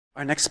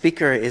Our next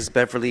speaker is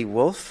Beverly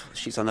Woolf.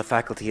 She's on the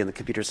faculty in the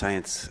computer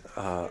science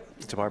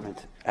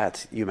department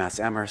at UMass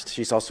Amherst.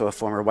 She's also a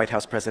former White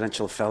House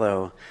presidential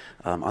fellow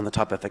on the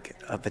topic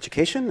of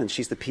education, and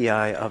she's the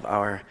PI of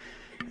our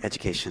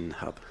education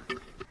hub.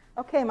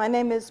 Okay, my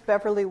name is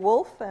Beverly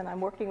Woolf, and I'm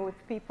working with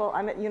people.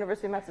 I'm at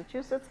University of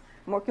Massachusetts.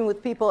 I'm working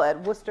with people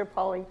at Worcester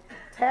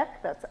Polytech.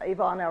 That's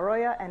Yvonne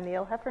Arroyo and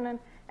Neil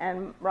Heffernan,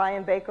 and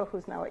Ryan Baker,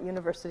 who's now at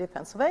University of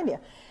Pennsylvania.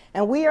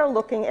 And we are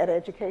looking at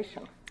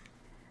education.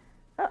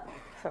 Oh,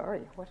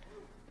 sorry, what?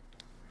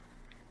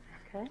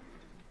 Okay.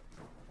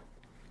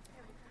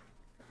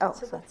 Oh,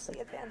 so that's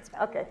the advanced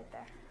value right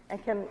there.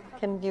 And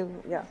can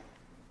you, yeah.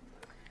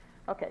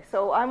 Okay,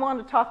 so I want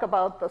to talk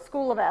about the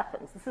School of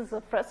Athens. This is a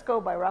fresco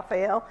by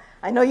Raphael.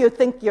 I know you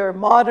think you're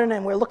modern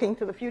and we're looking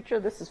to the future.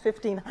 This is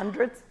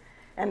 1500s,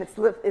 and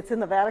it's in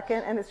the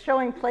Vatican, and it's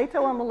showing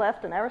Plato on the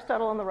left and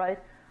Aristotle on the right,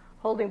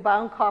 holding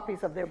bound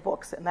copies of their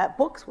books. And that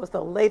books was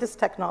the latest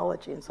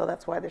technology, and so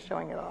that's why they're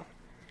showing it off.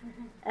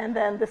 And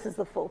then this is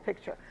the full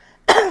picture.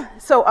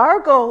 So our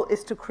goal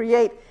is to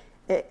create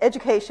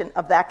education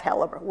of that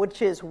caliber,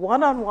 which is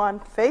one-on-one,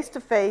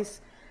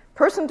 face-to-face,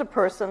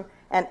 person-to-person,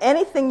 and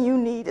anything you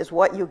need is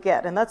what you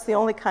get. And that's the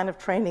only kind of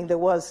training there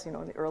was, in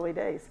the early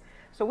days.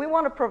 So we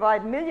want to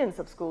provide millions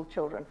of school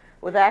children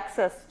with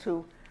access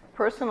to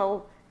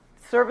personal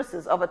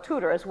services of a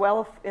tutor as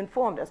well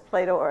informed as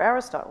Plato or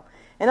Aristotle.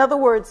 In other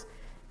words,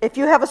 if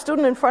you have a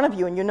student in front of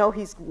you and you know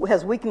he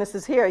has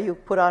weaknesses here, you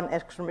put on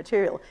extra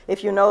material.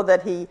 If you know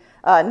that he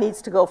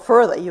needs to go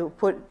further, you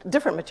put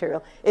different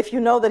material. If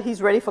you know that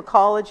he's ready for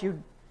college, you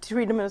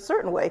treat him in a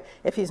certain way.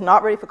 If he's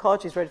not ready for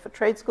college, he's ready for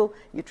trade school,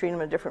 you treat him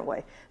in a different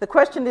way. The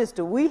question is,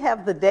 do we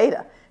have the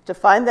data to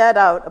find that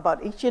out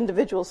about each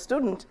individual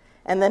student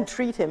and then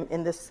treat him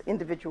in this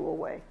individual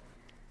way?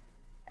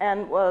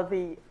 And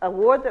the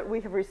award that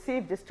we have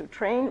received is to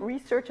train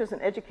researchers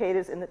and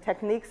educators in the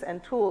techniques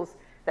and tools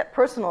that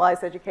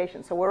personalize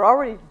education. So we're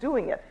already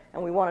doing it,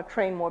 and we want to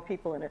train more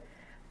people in it.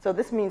 So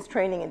this means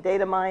training in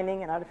data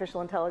mining and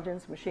artificial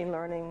intelligence, machine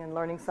learning, and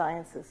learning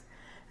sciences.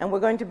 And we're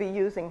going to be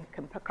using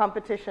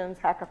competitions,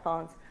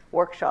 hackathons,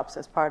 workshops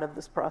as part of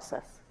this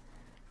process.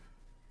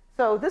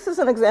 So this is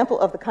an example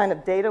of the kind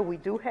of data we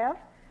do have.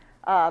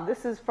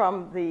 This is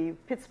from the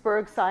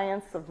Pittsburgh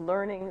Science of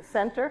Learning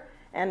Center,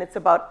 and it's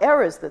about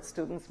errors that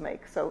students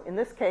make. So in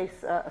this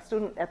case, a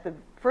student, at the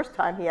first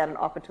time he had an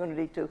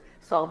opportunity to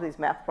solve these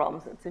math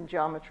problems, it's in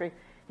geometry,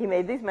 he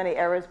made these many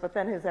errors, but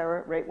then his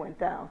error rate went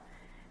down.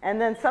 And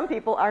then some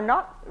people are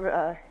not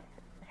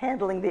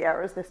handling the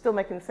errors. They're still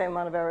making the same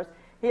amount of errors.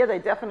 Here they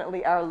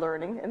definitely are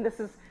learning, and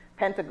this is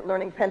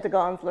learning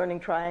pentagons,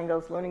 learning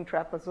triangles, learning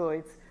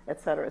trapezoids,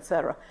 et cetera, et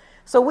cetera.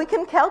 So we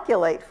can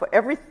calculate for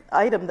every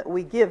item that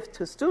we give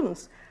to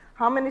students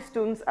how many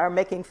students are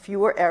making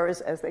fewer errors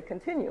as they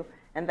continue.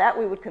 And that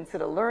we would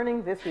consider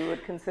learning, this we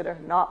would consider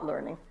not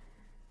learning,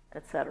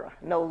 et cetera.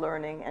 No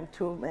learning and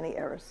too many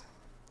errors.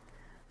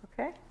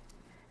 Okay?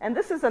 And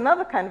this is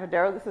another kind of a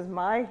data. This is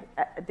my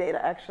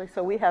data, actually.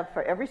 So we have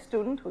for every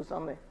student who's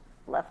on the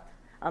left,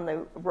 on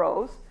the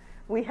rows,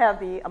 we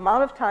have the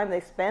amount of time they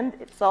spend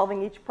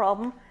solving each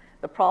problem,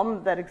 the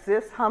problem that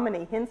exists, how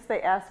many hints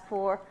they ask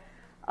for,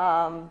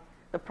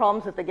 the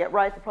problems that they get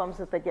right, the problems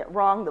that they get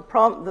wrong, the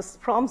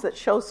problems that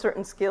show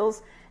certain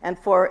skills, and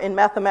in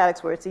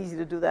mathematics, where it's easy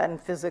to do that, in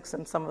physics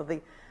and some of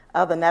the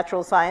other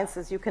natural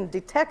sciences, you can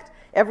detect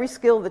every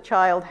skill the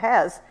child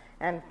has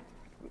and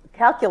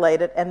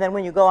calculate it, and then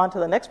when you go on to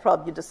the next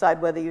problem, you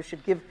decide whether you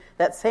should give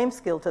that same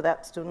skill to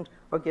that student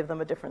or give them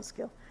a different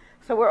skill.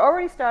 So we're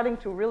already starting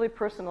to really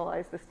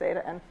personalize this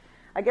data, and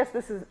I guess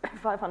this is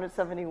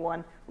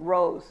 571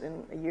 rows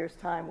in a year's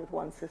time with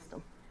one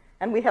system.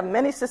 And we have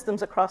many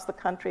systems across the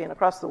country and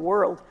across the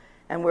world,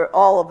 and we're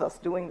all of us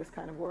doing this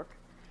kind of work.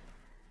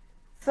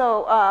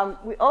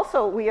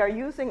 So we are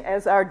using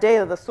as our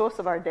data, the source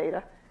of our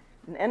data,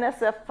 an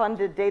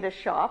NSF-funded data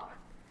shop,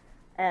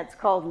 and it's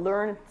called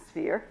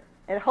LearnSphere.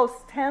 And it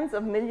hosts tens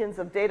of millions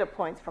of data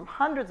points from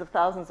hundreds of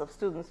thousands of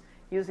students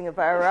using a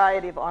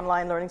variety of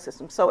online learning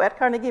systems. So at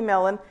Carnegie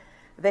Mellon,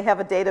 they have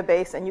a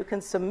database, and you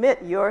can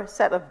submit your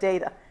set of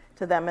data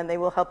to them, and they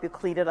will help you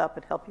clean it up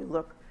and help you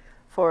look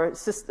for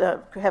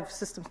have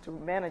systems to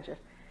manage it.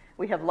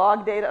 We have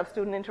log data of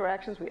student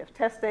interactions, we have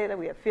test data,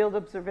 we have field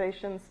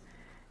observations,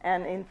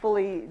 and in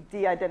fully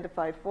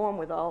de-identified form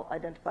with all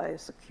identifiers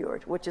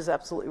secured, which is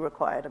absolutely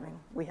required. I mean,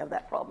 we have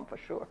that problem for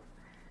sure.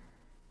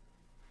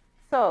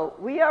 So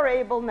we are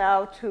able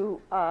now to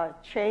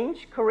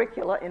change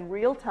curricula in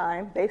real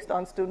time based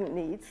on student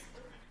needs.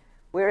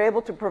 We're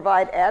able to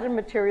provide added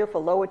material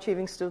for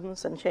low-achieving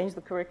students and change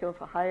the curriculum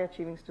for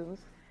high-achieving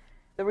students.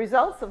 The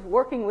results of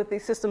working with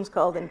these systems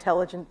called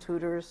intelligent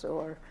tutors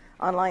or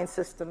online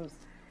systems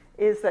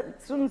is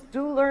that students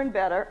do learn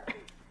better,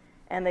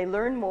 and they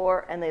learn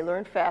more, and they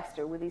learn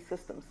faster with these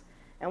systems.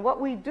 And what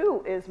we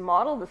do is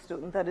model the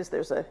student. That is,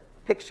 there's a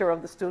picture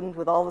of the student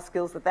with all the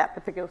skills that that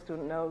particular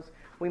student knows.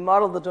 We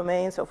model the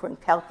domain, so if we're in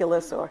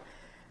calculus or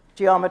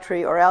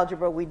geometry or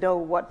algebra, we know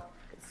what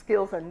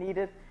skills are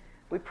needed.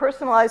 We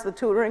personalize the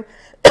tutoring.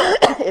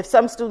 If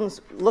some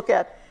students look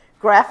at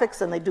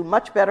graphics, and they do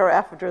much better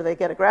after they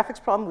get a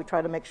graphics problem. We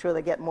try to make sure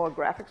they get more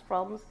graphics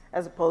problems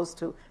as opposed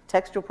to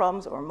textual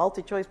problems or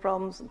multi-choice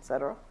problems,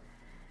 etc.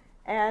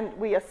 And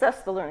we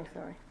assess the learning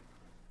theory,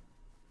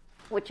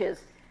 which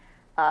is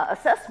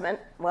assessment.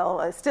 Well,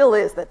 it still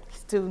is that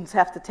students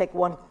have to take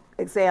one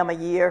exam a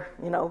year,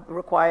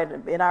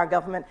 required in our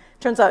government.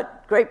 Turns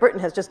out Great Britain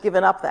has just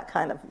given up that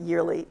kind of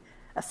yearly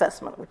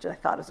assessment, which I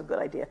thought is a good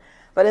idea.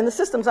 But in the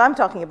systems I'm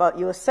talking about,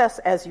 you assess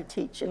as you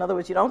teach. In other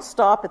words, you don't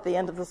stop at the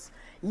end of this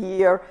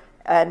year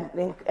and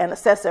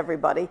assess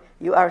everybody.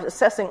 You are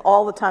assessing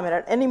all the time, and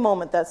at any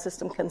moment that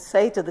system can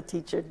say to the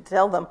teacher,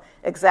 tell them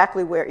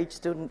exactly where each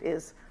student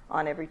is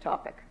on every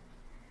topic.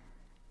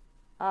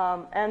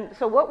 And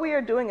so what we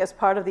are doing as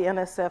part of the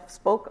NSF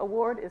Spoke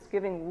Award is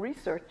giving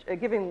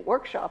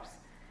workshops,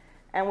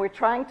 and we're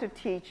trying to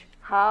teach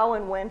how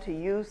and when to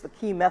use the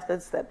key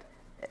methods that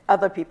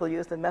other people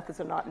use. The methods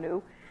are not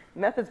new.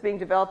 Methods being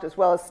developed, as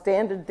well as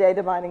standard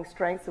data mining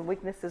strengths and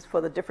weaknesses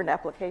for the different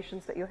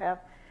applications that you have.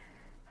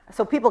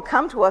 So people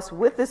come to us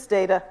with this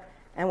data,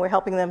 and we're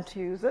helping them to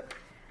use it,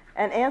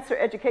 and answer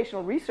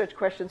educational research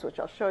questions, which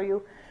I'll show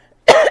you,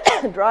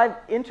 drive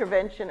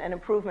intervention and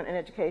improvement in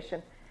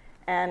education,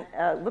 and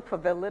look for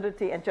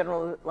validity and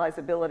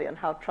generalizability on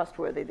how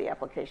trustworthy the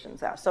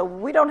applications are. So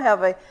we don't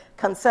have a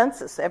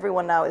consensus.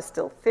 Everyone now is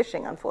still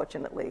fishing,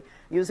 unfortunately,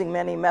 using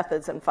many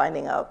methods and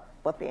finding out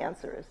what the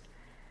answer is.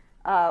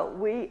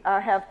 We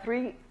have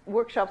 3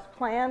 workshops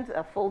planned,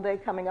 a full day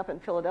coming up in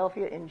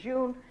Philadelphia in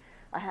June,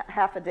 a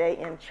half a day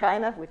in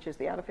China, which is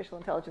the Artificial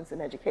Intelligence in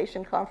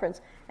Education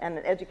Conference, and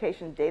an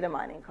Education Data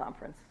Mining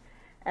Conference.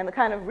 And the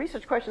kind of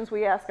research questions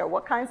we ask are,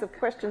 what kinds of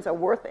questions are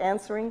worth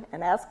answering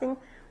and asking?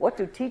 What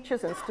do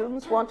teachers and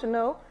students want to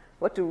know?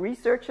 What do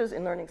researchers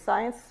in learning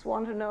sciences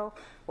want to know?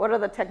 What are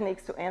the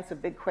techniques to answer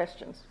big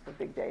questions for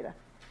big data?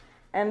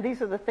 And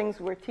these are the things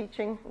we're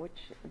teaching,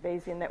 which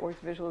Bayesian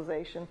networks,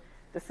 visualization,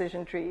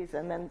 decision trees,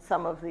 and then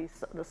some of the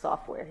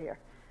software here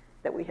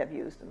that we have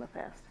used in the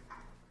past.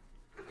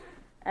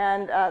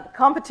 And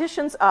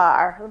competitions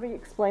are, let me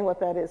explain what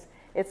that is.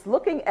 It's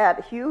looking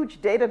at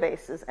huge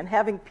databases and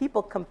having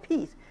people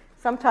compete,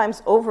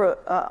 sometimes over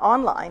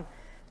online,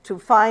 to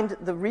find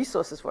the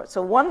resources for it.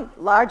 So one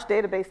large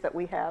database that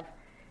we have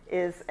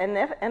is an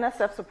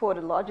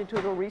NSF-supported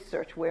longitudinal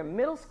research where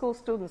middle school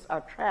students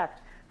are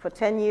tracked for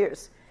 10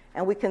 years.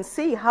 And we can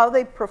see how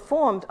they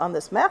performed on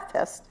this math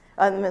test,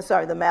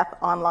 the math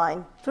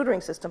online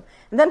tutoring system,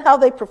 and then how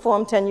they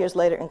performed 10 years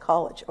later in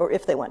college, or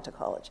if they went to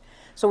college.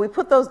 So we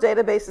put those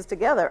databases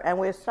together, and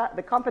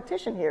the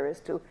competition here is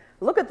to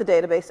look at the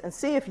database and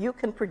see if you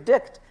can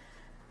predict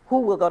who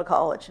will go to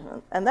college.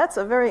 And that's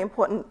a very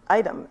important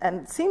item.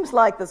 And it seems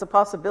like there's a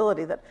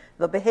possibility that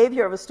the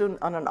behavior of a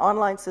student on an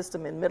online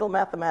system in middle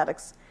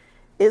mathematics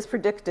is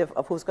predictive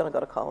of who's going to go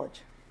to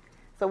college.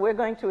 So we're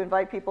going to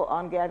invite people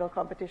on Gaggle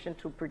competition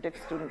to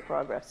predict student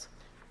progress.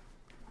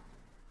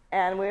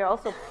 And we're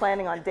also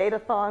planning on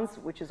datathons,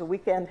 which is a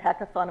weekend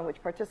hackathon in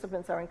which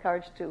participants are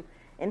encouraged to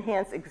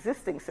enhance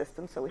existing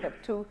systems. So we have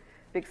 2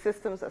 big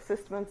systems,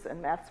 Assessments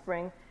and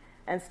MathSpring.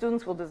 And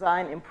students will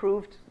design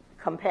improved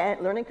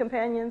learning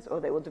companions,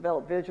 or they will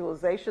develop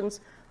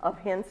visualizations of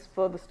hints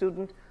for the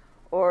student,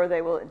 or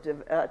they will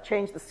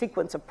change the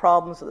sequence of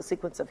problems or the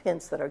sequence of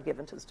hints that are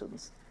given to the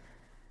students.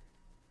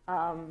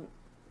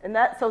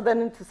 So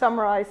then to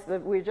summarize,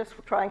 we're just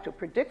trying to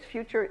predict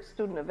future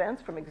student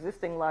events from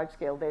existing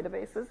large-scale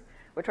databases.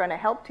 We're trying to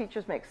help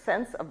teachers make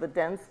sense of the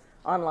dense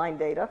online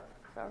data.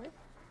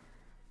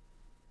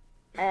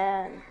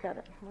 And where are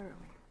we?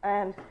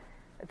 And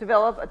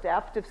develop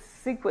adaptive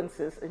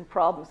sequences in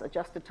problems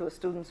adjusted to a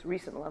student's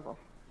recent level.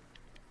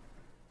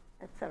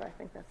 Etc. I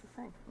think that's the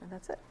same, and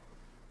that's it.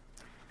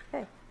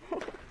 Okay.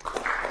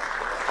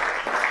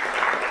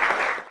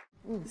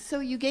 So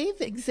you gave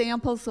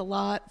examples a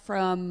lot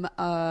from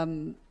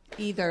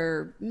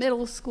either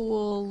middle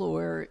school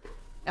or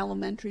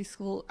elementary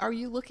school. Are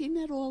you looking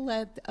at all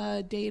that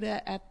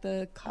data at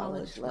the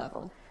college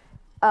level?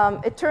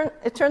 It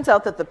turns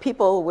out that the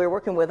people we're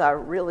working with are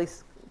really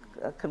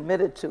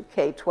committed to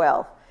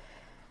K-12.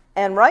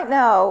 And right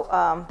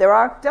now, there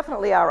are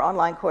definitely our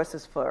online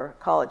courses for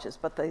colleges,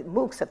 but the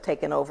MOOCs have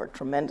taken over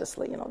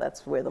tremendously.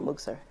 That's where the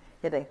MOOCs are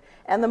hitting.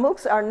 And the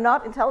MOOCs are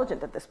not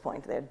intelligent at this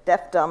point. They're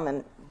deaf, dumb,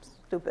 and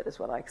stupid is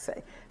what I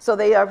say. So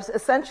they are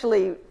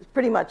essentially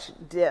pretty much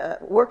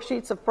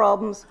worksheets of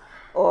problems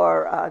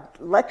or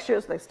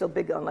lectures. They're still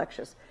big on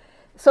lectures.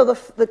 So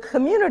the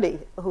community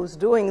who's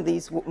doing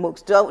these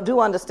MOOCs do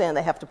understand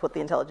they have to put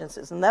the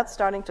intelligences, and that's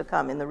starting to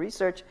come in the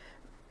research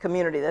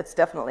community. That's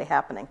definitely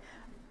happening.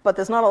 But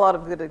there's not a lot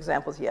of good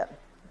examples yet.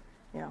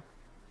 Okay.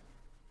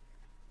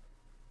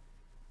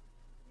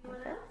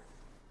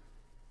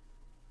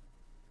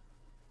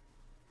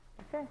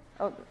 Okay.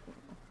 Oh.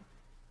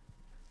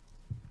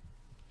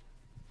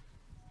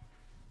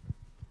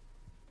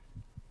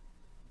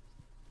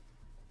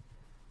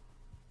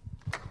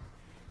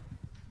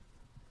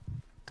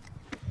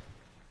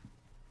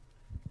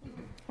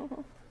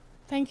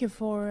 Thank you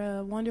for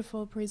a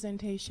wonderful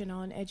presentation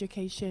on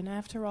education.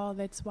 After all,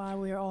 that's why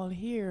we're all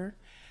here.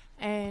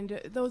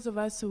 And those of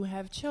us who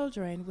have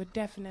children would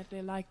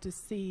definitely like to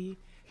see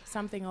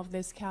something of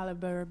this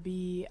caliber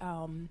be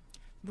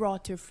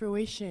brought to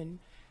fruition.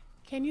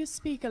 Can you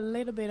speak a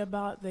little bit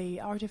about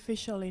the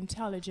artificial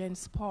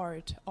intelligence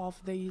part of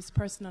these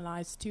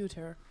personalized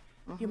tutor?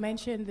 You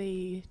mentioned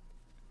the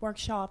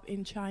workshop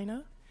in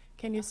China.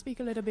 Can you speak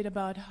a little bit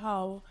about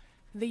how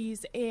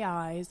these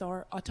AIs,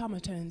 or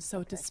automatons,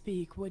 so to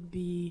speak, would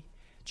be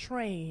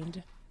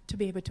trained to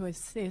be able to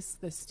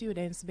assist the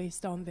students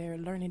based on their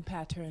learning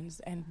patterns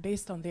and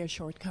based on their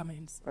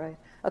shortcomings? Right.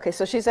 Okay,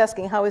 so she's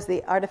asking how is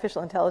the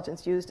artificial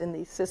intelligence used in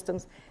these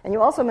systems? And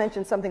you also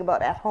mentioned something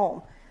about at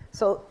home.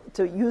 So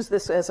to use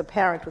this as a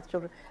parent with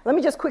children. Let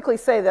me just quickly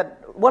say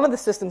that one of the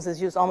systems is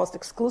used almost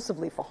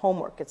exclusively for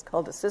homework. It's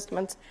called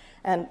Assessments,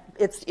 and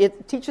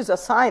teachers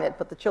assign it,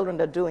 but the children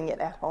are doing it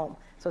at home.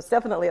 So it's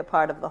definitely a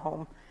part of the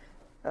home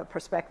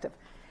perspective.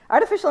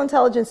 Artificial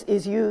intelligence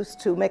is used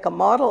to make a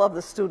model of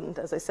the student,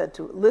 as I said,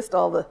 to list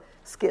all the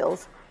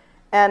skills,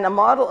 and a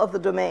model of the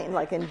domain,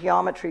 like in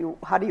geometry,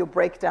 how do you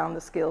break down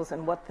the skills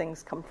and what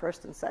things come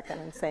first and second,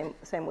 and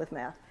same with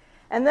math.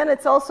 And then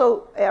it's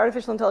also,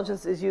 artificial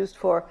intelligence is used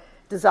for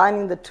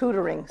designing the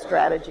tutoring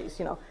strategies.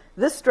 You know,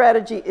 this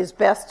strategy is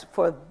best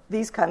for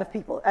these kind of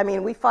people. I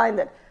mean, we find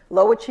that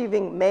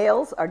low-achieving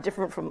males are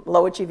different from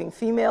low-achieving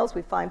females.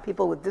 We find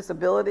people with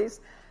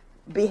disabilities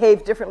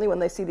behave differently when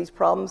they see these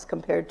problems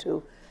compared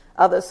to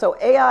others. So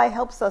AI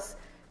helps us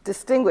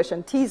distinguish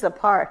and tease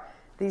apart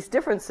these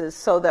differences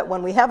so that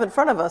when we have in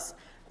front of us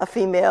a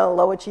female,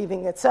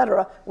 low-achieving,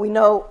 etc., we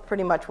know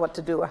pretty much what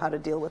to do or how to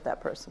deal with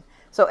that person.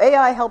 So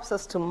AI helps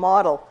us to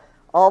model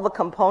all the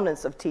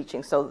components of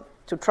teaching, so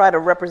to try to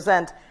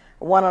represent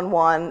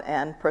one-on-one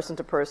and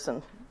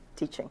person-to-person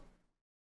teaching.